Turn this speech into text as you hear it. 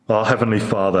Our Heavenly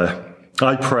Father,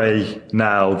 I pray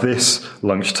now, this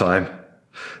lunchtime,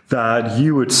 that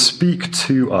you would speak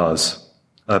to us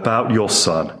about your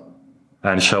Son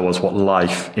and show us what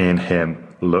life in him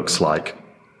looks like.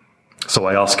 So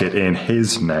I ask it in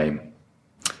his name.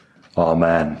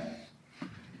 Amen.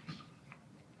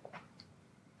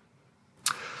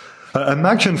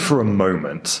 Imagine for a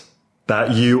moment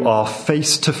that you are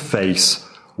face to face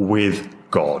with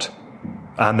God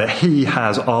and that he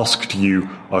has asked you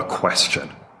a question.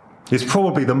 It's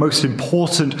probably the most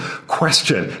important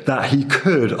question that he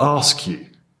could ask you.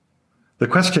 The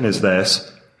question is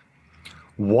this: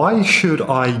 why should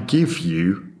I give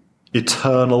you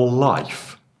eternal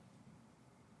life?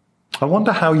 I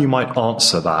wonder how you might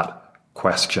answer that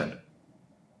question.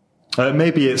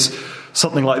 Maybe it's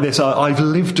something like this: I've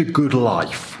lived a good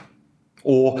life,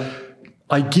 or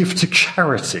I give to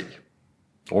charity,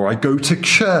 or I go to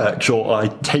church, or I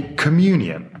take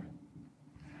communion.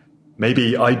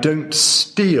 Maybe I don't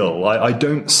steal, I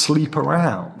don't sleep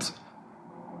around.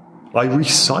 I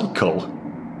recycle.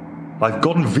 I've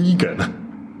gone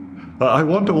vegan. I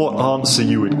wonder what answer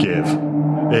you would give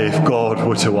if God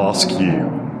were to ask you,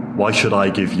 why should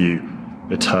I give you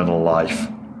eternal life?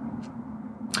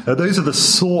 Those are the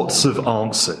sorts of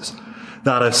answers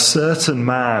that a certain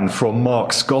man from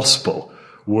Mark's Gospel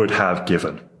would have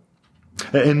given.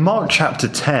 In Mark chapter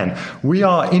 10, we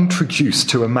are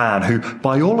introduced to a man who,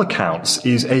 by all accounts,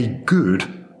 is a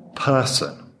good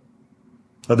person.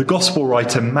 The Gospel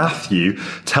writer Matthew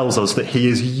tells us that he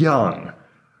is young.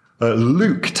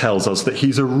 Luke tells us that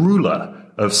he's a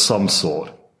ruler of some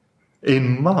sort.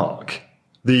 In Mark,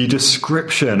 the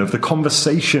description of the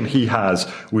conversation he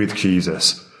has with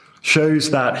Jesus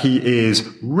shows that he is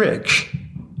rich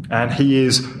and he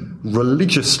is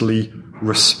religiously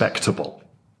respectable.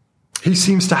 He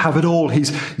seems to have it all.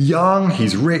 He's young,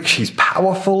 he's rich, he's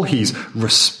powerful, he's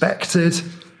respected,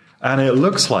 and it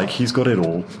looks like he's got it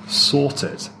all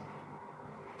sorted.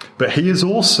 But he is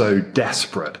also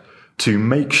desperate to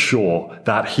make sure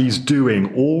that he's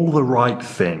doing all the right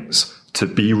things to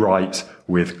be right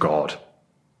with God.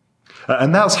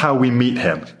 And that's how we meet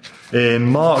him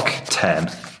in Mark 10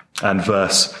 and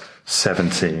verse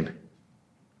 17.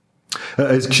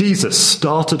 As Jesus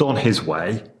started on his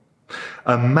way,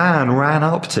 a man ran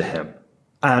up to him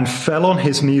and fell on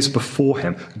his knees before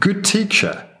him. "Good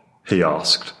teacher," he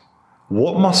asked,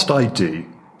 "what must I do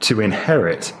to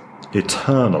inherit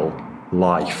eternal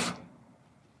life?"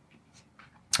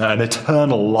 An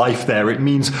eternal life there, it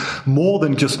means more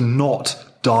than just not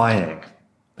dying.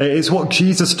 It's what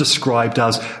Jesus described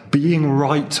as being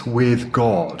right with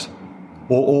God,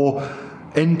 or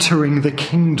entering the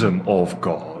kingdom of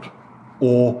God,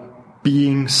 or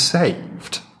being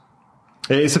saved.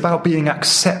 It's about being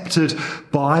accepted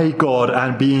by God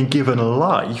and being given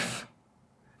life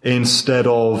instead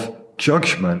of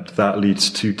judgment that leads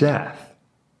to death.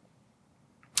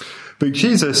 But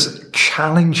Jesus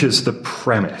challenges the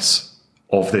premise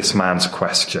of this man's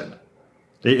question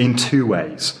in two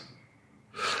ways.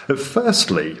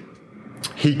 Firstly,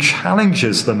 he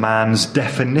challenges the man's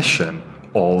definition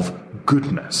of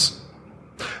goodness.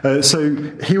 So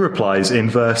he replies in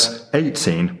verse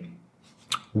 18,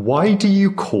 "Why do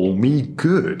you call me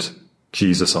good?"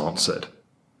 Jesus answered.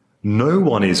 "No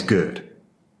one is good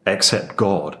except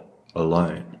God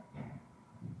alone."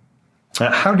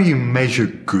 How do you measure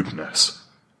goodness?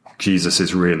 Jesus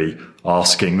is really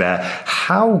asking there.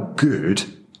 How good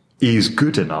is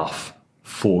good enough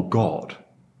for God?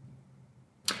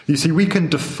 You see, we can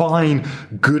define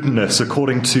goodness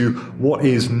according to what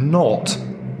is not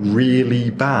really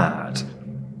bad.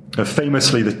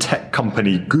 Famously, the tech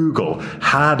company Google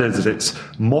had as its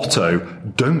motto,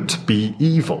 "Don't be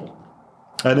evil."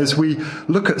 And as we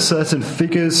look at certain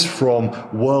figures from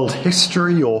world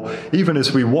history, or even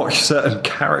as we watch certain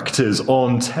characters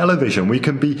on television, we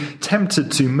can be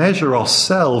tempted to measure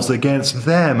ourselves against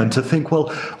them and to think, well,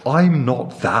 I'm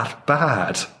not that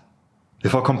bad.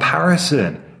 If our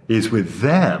comparison is with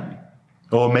them,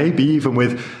 or maybe even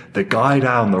with the guy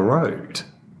down the road,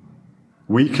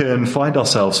 we can find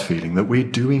ourselves feeling that we're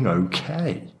doing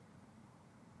okay.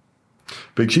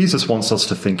 But Jesus wants us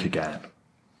to think again.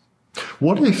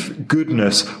 What if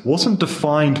goodness wasn't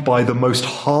defined by the most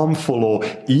harmful or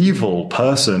evil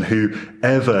person who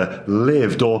ever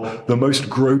lived, or the most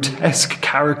grotesque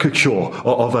caricature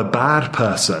of a bad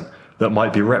person that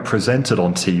might be represented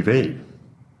on TV?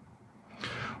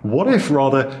 What if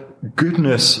rather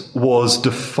goodness was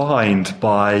defined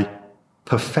by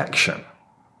perfection?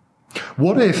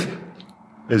 What if,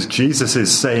 as Jesus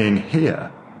is saying here,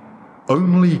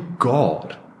 only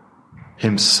God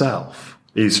himself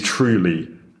is truly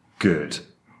good?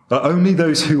 Only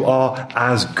those who are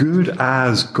as good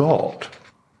as God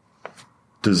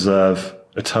deserve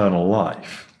eternal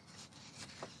life.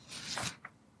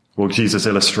 Well, Jesus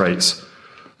illustrates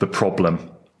the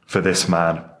problem for this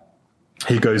man.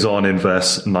 He goes on in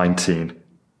verse 19.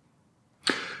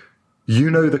 You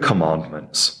know the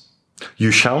commandments.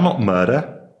 You shall not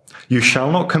murder. You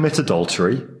shall not commit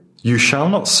adultery. You shall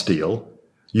not steal.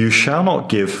 You shall not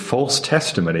give false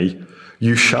testimony.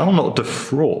 You shall not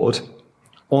defraud.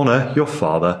 Honor your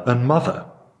father and mother.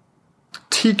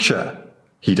 Teacher,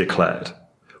 he declared,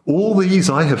 all these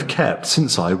I have kept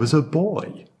since I was a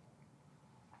boy.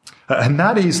 And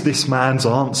that is this man's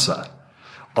answer.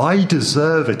 I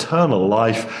deserve eternal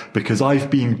life because I've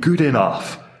been good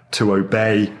enough to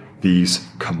obey these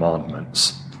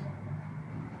commandments.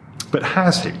 But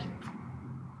has he?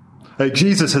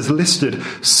 Jesus has listed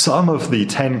some of the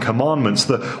 10 commandments,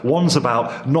 the ones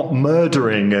about not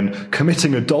murdering and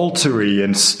committing adultery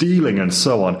and stealing and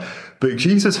so on. But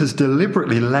Jesus has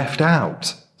deliberately left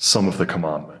out some of the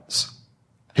commandments.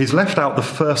 He's left out the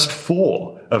first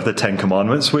 4 of the 10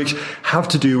 commandments, which have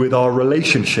to do with our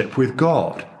relationship with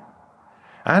God.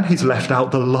 And he's left out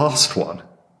the last one,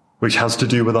 which has to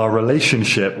do with our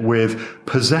relationship with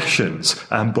possessions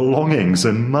and belongings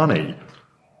and money.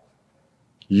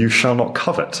 You shall not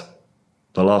covet,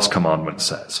 the last commandment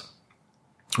says,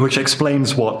 which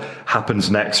explains what happens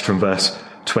next from verse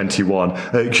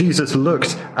 21. Jesus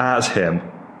looked at him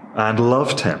and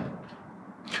loved him.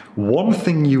 One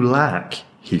thing you lack,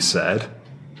 he said.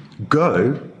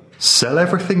 Go, sell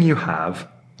everything you have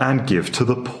and give to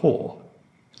the poor,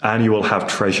 and you will have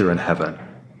treasure in heaven.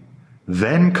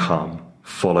 Then come,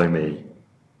 follow me.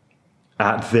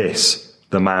 At this,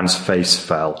 the man's face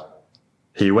fell.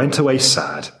 He went away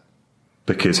sad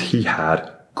because he had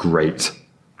great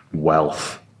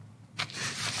wealth.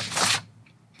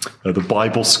 The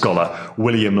Bible scholar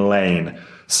William Lane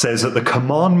says that the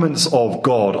commandments of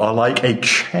God are like a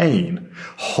chain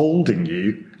holding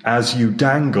you as you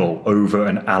dangle over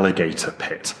an alligator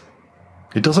pit.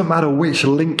 It doesn't matter which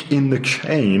link in the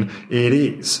chain it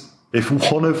is. If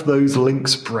one of those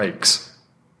links breaks,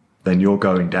 then you're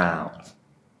going down.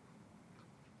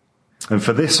 And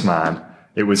for this man,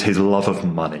 it was his love of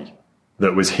money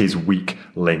that was his weak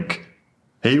link.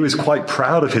 He was quite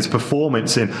proud of his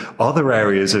performance in other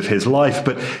areas of his life,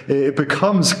 but it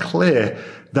becomes clear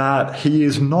that he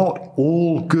is not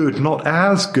all good, not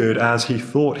as good as he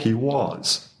thought he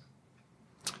was.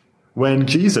 When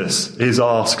Jesus is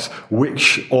asked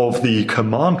which of the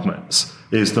commandments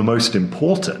is the most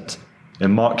important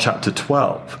in Mark chapter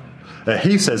 12,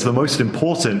 he says the most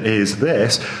important is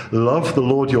this: love the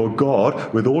Lord your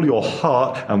God with all your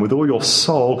heart and with all your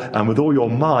soul and with all your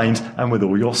mind and with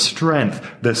all your strength.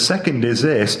 The second is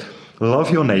this: love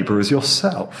your neighbor as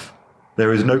yourself.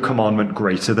 There is no commandment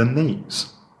greater than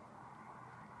these.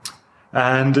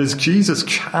 And as Jesus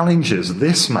challenges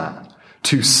this man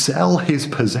to sell his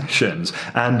possessions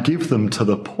and give them to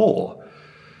the poor,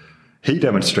 he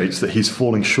demonstrates that he's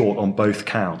falling short on both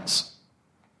counts.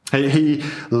 He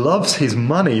loves his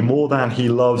money more than he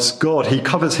loves God. He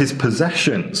covets his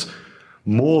possessions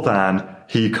more than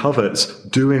he covets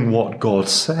doing what God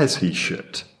says he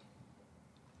should.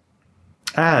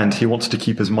 And he wants to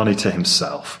keep his money to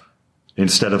himself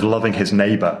instead of loving his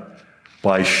neighbor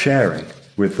by sharing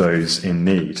with those in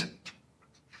need.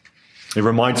 It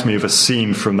reminds me of a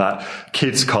scene from that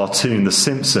kids' cartoon, The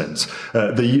Simpsons.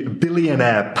 The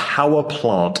billionaire power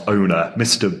plant owner,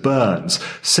 Mr. Burns,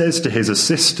 says to his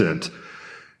assistant,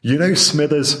 "You know,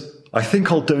 Smithers, I think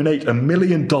I'll donate $1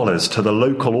 million to the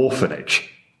local orphanage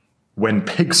when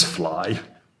pigs fly."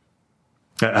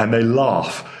 And they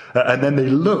laugh. And then they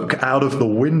look out of the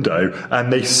window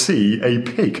and they see a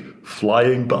pig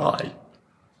flying by.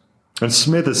 And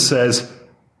Smithers says,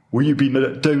 "Will you be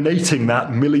donating that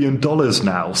 $1 million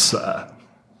now, sir?"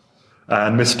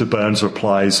 And Mr. Burns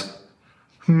replies,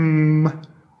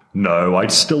 "No,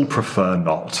 I'd still prefer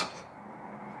not."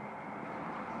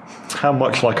 How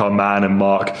much like our man in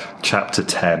Mark chapter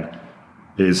 10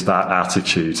 is that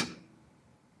attitude?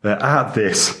 That at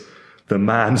this, the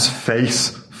man's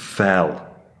face fell.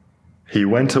 He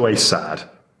went away sad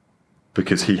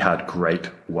because he had great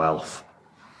wealth.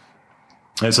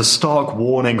 It's a stark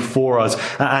warning for us,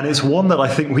 and it's one that I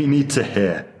think we need to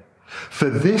hear. For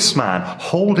this man,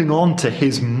 holding on to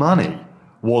his money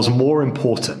was more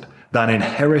important than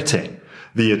inheriting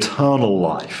the eternal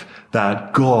life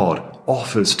that God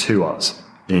offers to us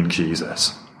in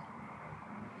Jesus.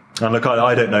 And look,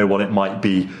 I don't know what it might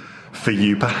be for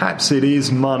you. Perhaps it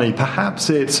is money.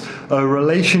 Perhaps it's a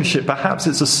relationship. Perhaps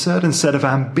it's a certain set of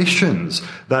ambitions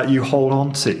that you hold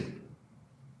on to.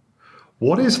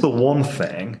 what is the one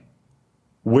thing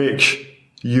which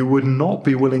you would not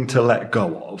be willing to let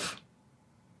go of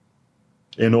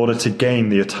in order to gain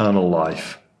the eternal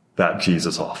life that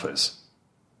Jesus offers?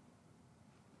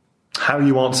 How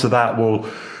you answer that will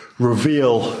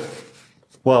reveal,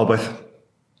 well, both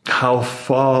how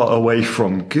far away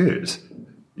from good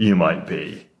you might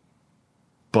be,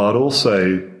 but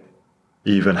also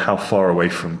even how far away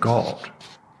from God.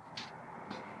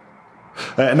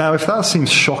 Now, if that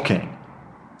seems shocking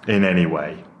in any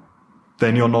way,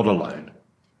 then you're not alone.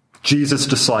 Jesus'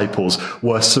 disciples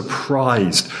were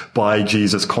surprised by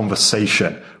Jesus'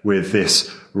 conversation with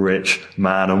this rich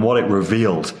man and what it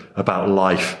revealed about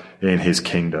life in his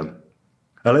kingdom.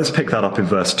 Now let's pick that up in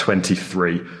verse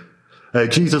 23.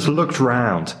 Jesus looked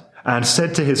round and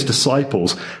said to his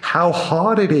disciples, "How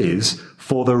hard it is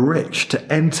for the rich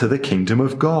to enter the kingdom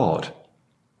of God."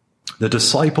 The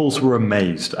disciples were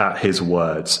amazed at his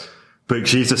words, but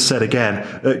Jesus said again,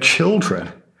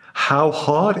 "Children, how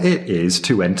hard it is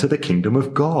to enter the kingdom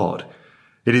of God.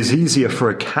 It is easier for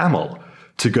a camel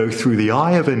to go through the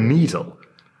eye of a needle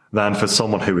than for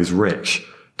someone who is rich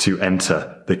to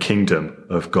enter the kingdom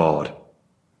of God."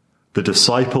 The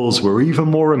disciples were even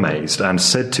more amazed and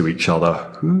said to each other,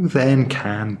 "Who then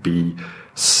can be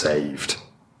saved?"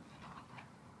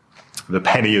 The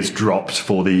penny is dropped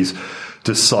for these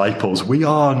disciples. We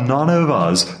are none of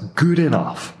us good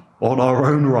enough on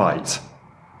our own right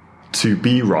to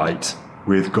be right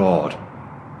with God.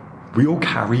 We all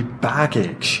carry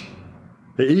baggage.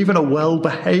 Even a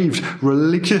well-behaved,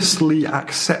 religiously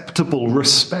acceptable,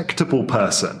 respectable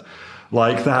person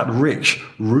like that rich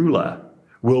ruler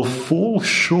will fall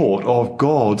short of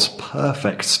God's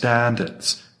perfect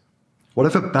standards.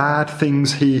 Whatever bad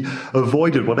things he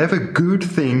avoided, whatever good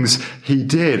things he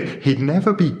did, he'd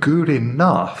never be good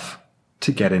enough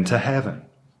to get into heaven.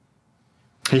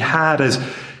 He had, as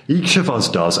each of us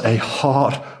does, a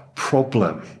heart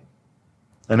problem.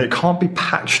 And it can't be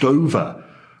patched over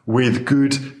with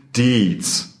good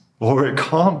deeds, or it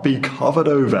can't be covered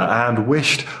over and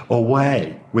wished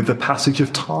away with the passage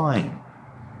of time.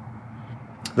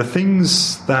 The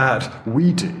things that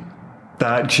we do,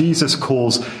 that Jesus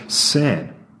calls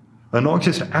sin, are not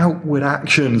just outward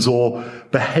actions or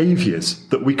behaviors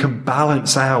that we can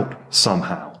balance out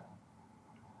somehow.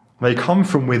 They come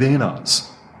from within us,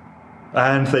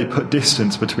 and they put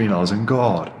distance between us and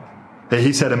God.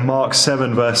 He said in Mark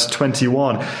 7 verse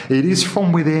 21, "It is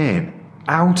from within,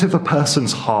 out of a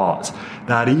person's heart,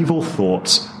 that evil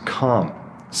thoughts come.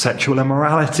 Sexual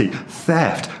immorality,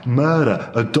 theft,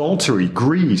 murder, adultery,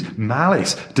 greed,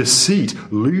 malice, deceit,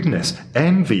 lewdness,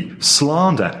 envy,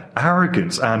 slander,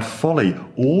 arrogance, and folly.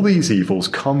 All these evils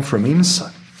come from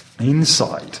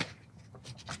inside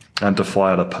and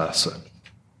defile a person."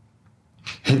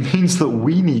 It means that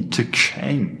we need to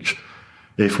change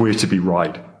if we're to be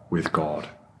right with God.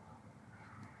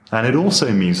 And it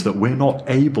also means that we're not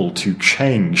able to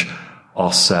change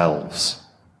ourselves.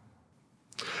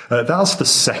 That's the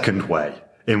second way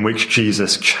in which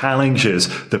Jesus challenges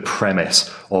the premise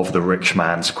of the rich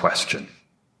man's question.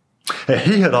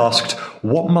 He had asked,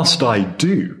 "What must I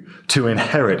do to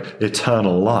inherit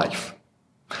eternal life?"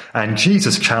 And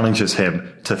Jesus challenges him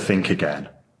to think again.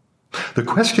 The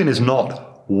question is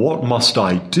not, "What must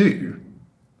I do?"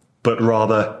 but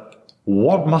rather,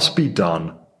 "What must be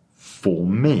done for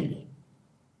me?"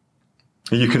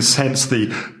 You can sense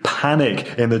the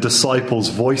panic in the disciples'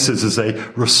 voices as they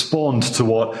respond to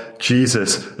what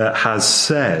Jesus has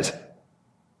said.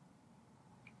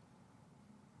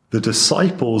 The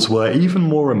disciples were even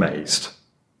more amazed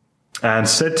and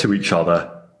said to each other,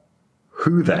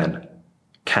 "Who then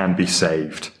can be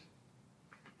saved?"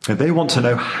 And they want to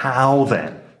know how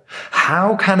then.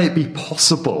 How can it be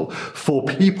possible for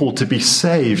people to be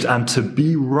saved and to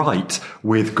be right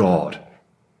with God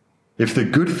if the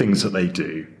good things that they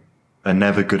do are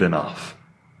never good enough?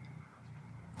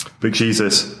 But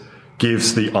Jesus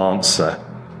gives the answer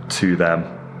to them.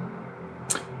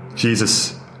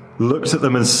 Jesus looked at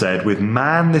them and said, "With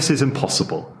man this is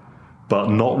impossible, but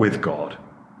not with God.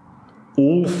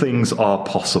 All things are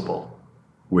possible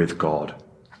with God."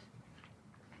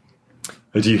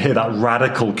 Do you hear that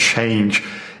radical change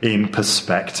in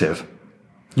perspective?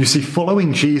 You see,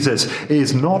 following Jesus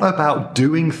is not about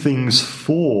doing things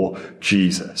for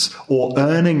Jesus or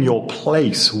earning your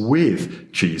place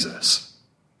with Jesus.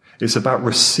 It's about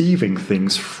receiving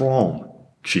things from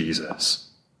Jesus.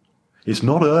 It's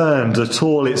not earned at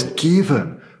all. It's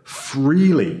given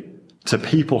freely to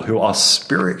people who are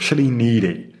spiritually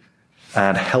needy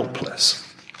and helpless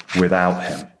without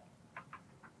him.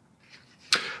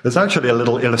 There's actually a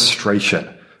little illustration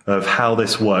of how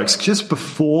this works just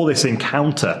before this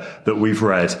encounter that we've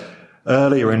read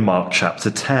earlier in Mark chapter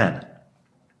 10.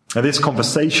 And this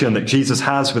conversation that Jesus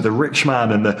has with the rich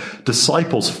man and the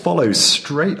disciples follows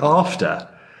straight after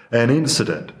an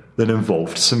incident that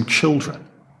involved some children.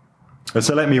 And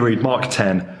so let me read Mark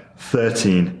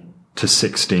 10:13 to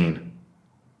 16.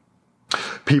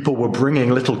 People were bringing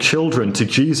little children to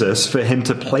Jesus for him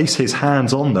to place his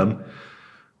hands on them,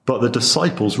 but the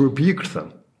disciples rebuked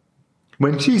them.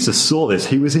 When Jesus saw this,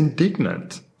 he was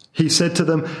indignant. He said to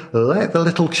them, "Let the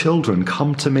little children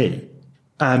come to me,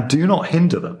 and do not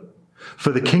hinder them,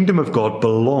 for the kingdom of God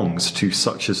belongs to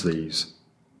such as these.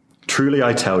 Truly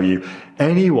I tell you,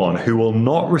 anyone who will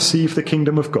not receive the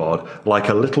kingdom of God like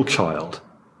a little child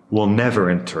will never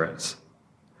enter it."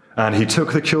 And he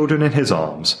took the children in his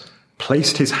arms,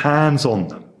 placed his hands on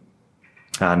them,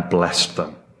 and blessed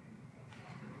them.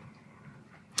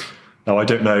 Now, I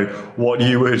don't know what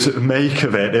you would make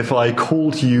of it if I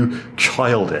called you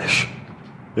childish.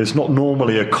 It's not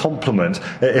normally a compliment.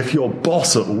 If your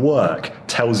boss at work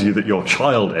tells you that you're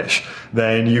childish,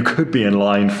 then you could be in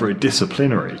line for a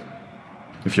disciplinary.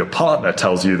 If your partner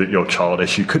tells you that you're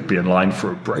childish, you could be in line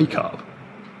for a breakup.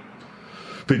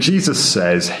 But Jesus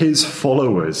says his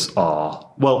followers are,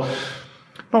 well,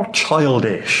 not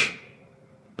childish,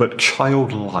 but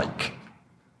childlike.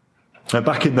 Now,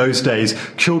 back in those days,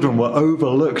 children were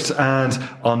overlooked and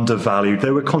undervalued.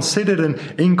 They were considered an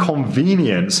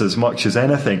inconvenience as much as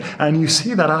anything. And you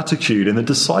see that attitude in the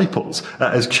disciples.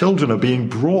 As children are being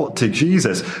brought to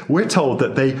Jesus, we're told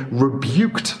that they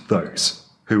rebuked those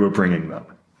who were bringing them.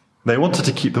 They wanted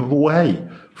to keep them away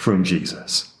from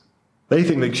Jesus. They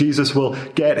think that Jesus will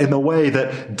get in the way,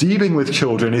 that dealing with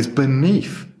children is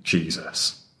beneath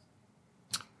Jesus.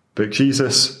 But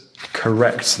Jesus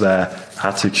corrects their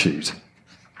attitude.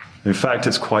 In fact,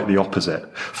 it's quite the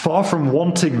opposite. Far from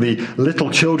wanting the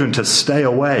little children to stay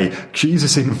away,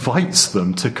 Jesus invites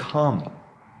them to come.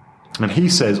 And he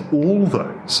says, all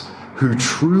those who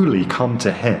truly come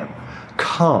to him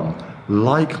come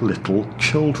like little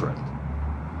children.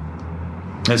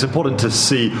 It's important to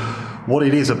see what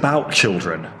it is about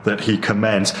children that he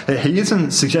commends. He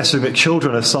isn't suggesting that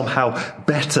children are somehow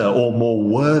better or more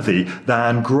worthy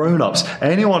than grown-ups.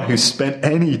 Anyone who's spent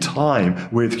any time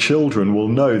with children will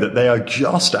know that they are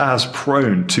just as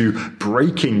prone to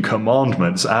breaking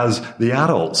commandments as the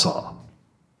adults are.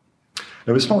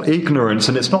 Now, it's not ignorance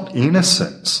and it's not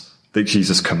innocence that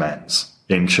Jesus commends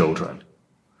in children.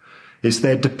 It's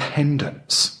their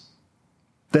dependence.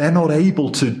 They're not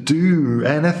able to do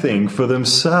anything for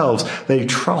themselves. They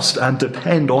trust and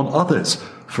depend on others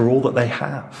for all that they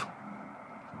have.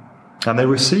 And they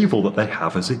receive all that they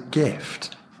have as a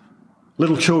gift.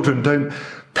 Little children don't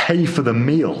pay for the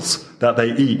meals that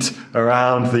they eat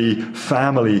around the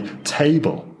family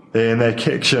table in their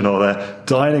kitchen or their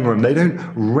dining room. They don't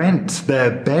rent their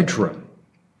bedroom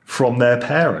from their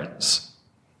parents.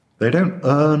 They don't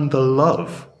earn the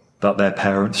love that their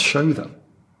parents show them.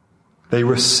 They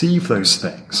receive those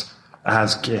things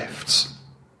as gifts.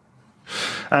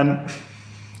 And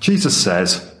Jesus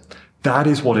says that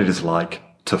is what it is like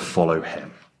to follow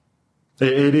him.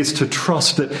 It is to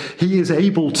trust that he is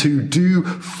able to do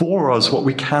for us what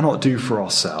we cannot do for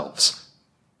ourselves.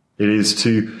 It is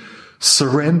to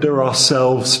surrender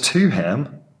ourselves to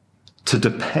him, to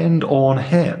depend on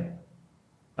him,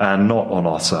 and not on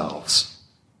ourselves.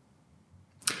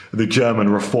 The German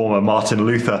reformer Martin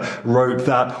Luther wrote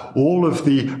that all of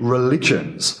the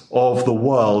religions of the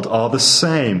world are the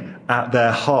same at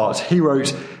their heart. He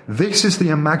wrote, "This is the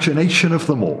imagination of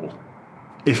them all.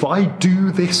 If I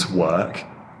do this work,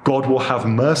 God will have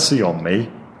mercy on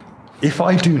me. If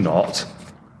I do not,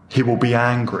 he will be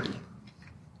angry."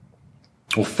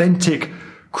 Authentic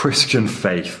Christian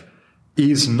faith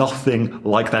is nothing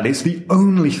like that. It's the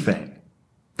only thing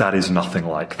that is nothing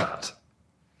like that.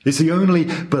 It's the only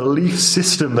belief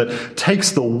system that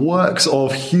takes the works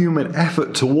of human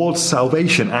effort towards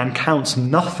salvation and counts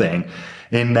nothing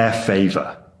in their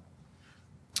favor.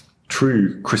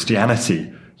 True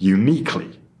Christianity,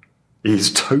 uniquely,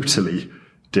 is totally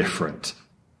different.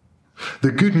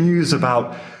 The good news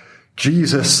about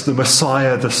Jesus, the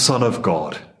Messiah, the Son of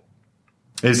God,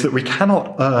 is that we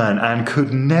cannot earn and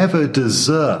could never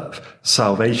deserve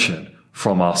salvation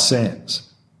from our sins.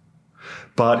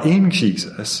 But in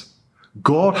Jesus,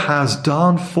 God has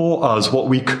done for us what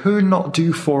we could not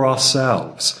do for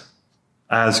ourselves,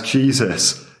 as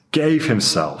Jesus gave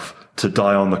himself to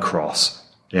die on the cross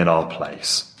in our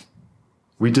place.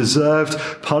 We deserved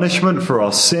punishment for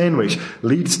our sin, which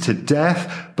leads to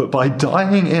death, but by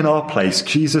dying in our place,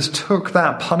 Jesus took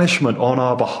that punishment on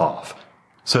our behalf,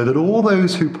 so that all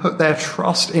those who put their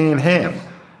trust in him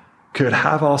could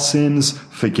have our sins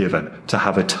forgiven, to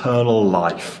have eternal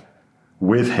life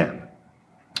with him,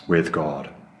 with God.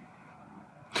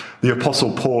 The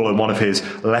Apostle Paul, in one of his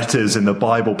letters in the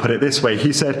Bible, put it this way.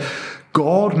 He said,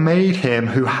 God made him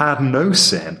who had no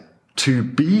sin to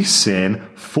be sin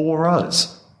for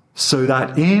us, so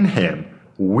that in him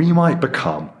we might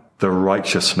become the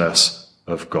righteousness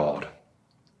of God.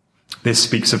 This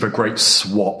speaks of a great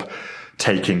swap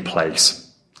taking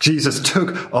place. Jesus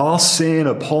took our sin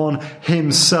upon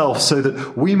himself so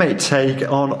that we may take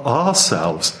on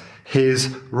ourselves his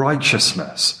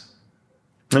righteousness.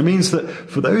 It means that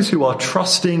for those who are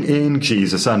trusting in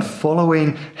Jesus and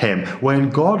following him, when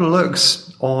God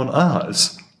looks on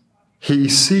us, he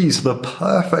sees the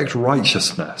perfect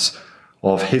righteousness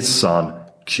of his Son,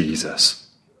 Jesus.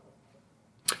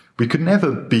 We could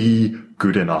never be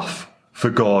good enough for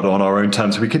God on our own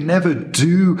terms. We can never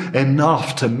do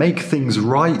enough to make things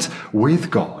right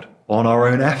with God on our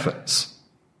own efforts.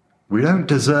 We don't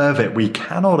deserve it. We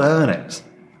cannot earn it.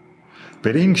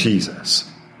 But in Jesus,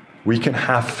 we can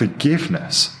have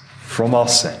forgiveness from our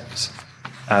sins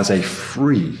as a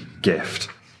free gift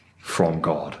from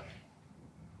God.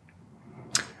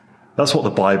 That's what the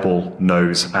Bible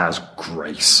knows as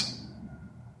grace.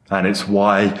 And it's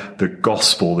why the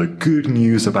gospel, the good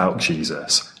news about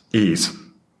Jesus, is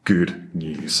good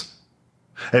news.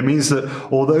 It means that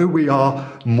although we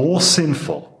are more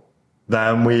sinful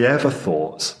than we ever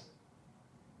thought,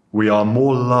 we are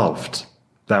more loved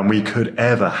than we could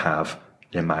ever have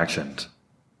imagined.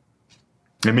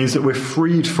 It means that we're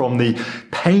freed from the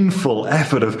painful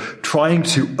effort of trying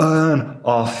to earn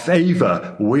our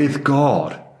favor with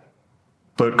God,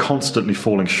 but constantly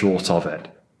falling short of it.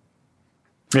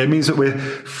 It means that we're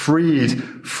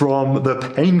freed from the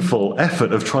painful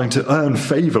effort of trying to earn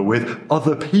favor with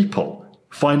other people,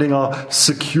 finding our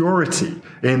security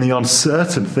in the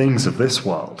uncertain things of this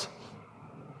world.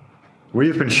 We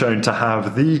have been shown to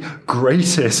have the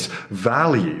greatest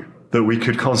value that we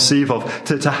could conceive of,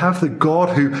 to have the God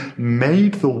who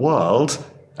made the world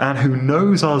and who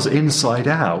knows us inside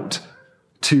out,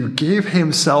 to give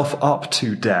himself up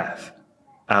to death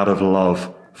out of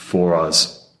love for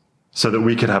us, so that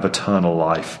we could have eternal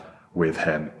life with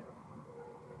him.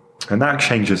 And that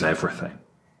changes everything.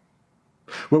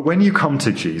 Well, when you come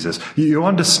to Jesus, you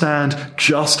understand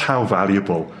just how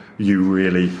valuable you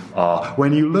really are.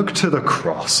 When you look to the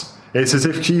cross, it's as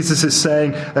if Jesus is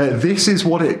saying, this is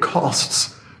what it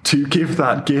costs to give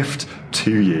that gift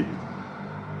to you.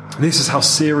 This is how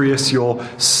serious your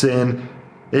sin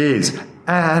is.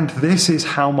 And this is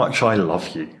how much I love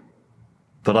you,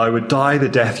 that I would die the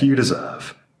death you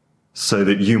deserve, so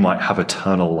that you might have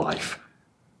eternal life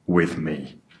with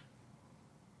me.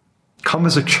 Come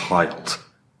as a child,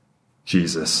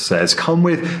 Jesus says. Come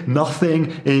with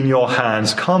nothing in your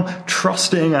hands. Come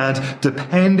trusting and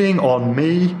depending on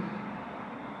me,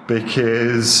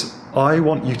 because I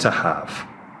want you to have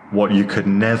what you could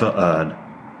never earn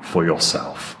for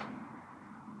yourself.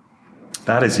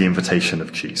 That is the invitation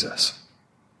of Jesus.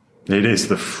 It is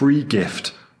the free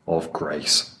gift of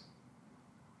grace.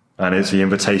 And it's the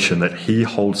invitation that he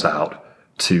holds out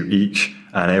to each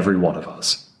and every one of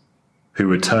us who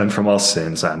would turn from our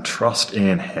sins and trust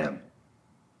in him